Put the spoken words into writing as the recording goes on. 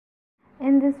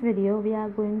In this video we are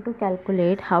going to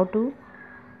calculate how to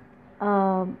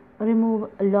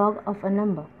remove a log of a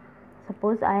number.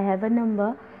 Suppose I have a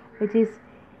number which is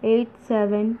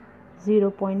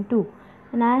 870.2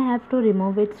 and I have to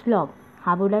remove its log.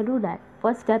 How would I do that?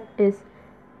 First step is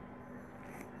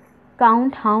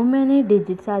count how many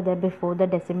digits are there before the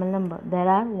decimal number. There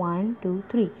are 1, 2,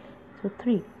 3. So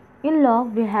 3. In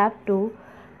log we have to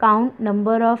count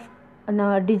number of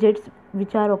digits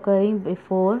which are occurring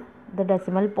before the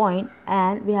decimal point,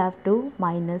 and we have to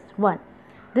minus 1.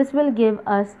 This will give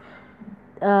us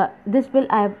this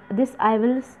I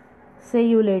will say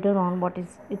you later on what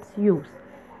is its use.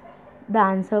 The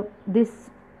answer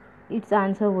its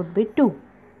answer would be 2.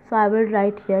 So I will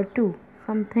write here 2.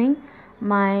 Something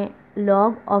my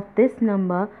log of this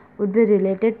number would be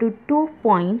related to 2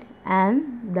 point,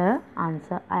 and the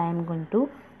answer I am going to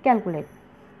calculate.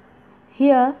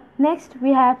 Here next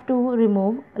we have to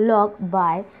remove log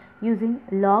by using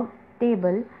log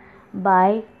table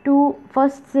by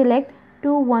first select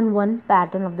 211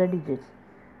 pattern of the digits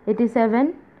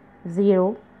 87,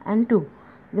 0 and 2.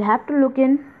 We have to look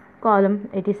in column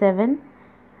 87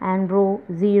 and row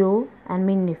 0 and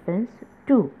mean difference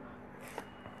 2.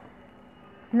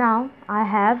 Now I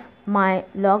have my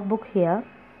log book here.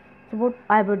 So what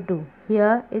I would do,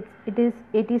 here it is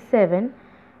 87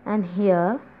 and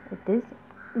here it is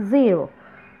 0,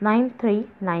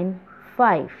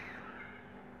 9395.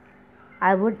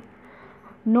 I would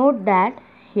note that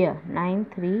here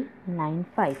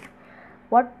 9395.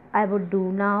 What I would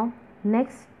do now,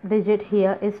 next digit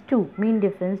here is 2, mean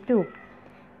difference 2.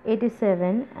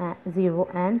 87, 0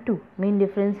 and 2. Mean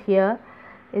difference here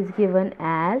is given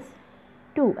as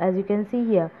 2. As you can see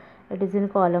here, it is in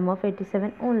column of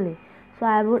 87 only. So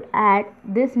I would add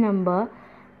this number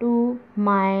to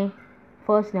my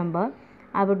first number.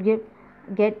 I would get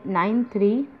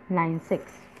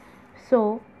 9396.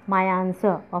 So my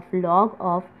answer of log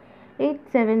of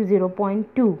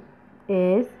 870.2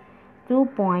 is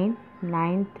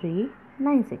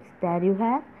 2.9396. There you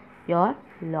have your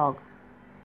log.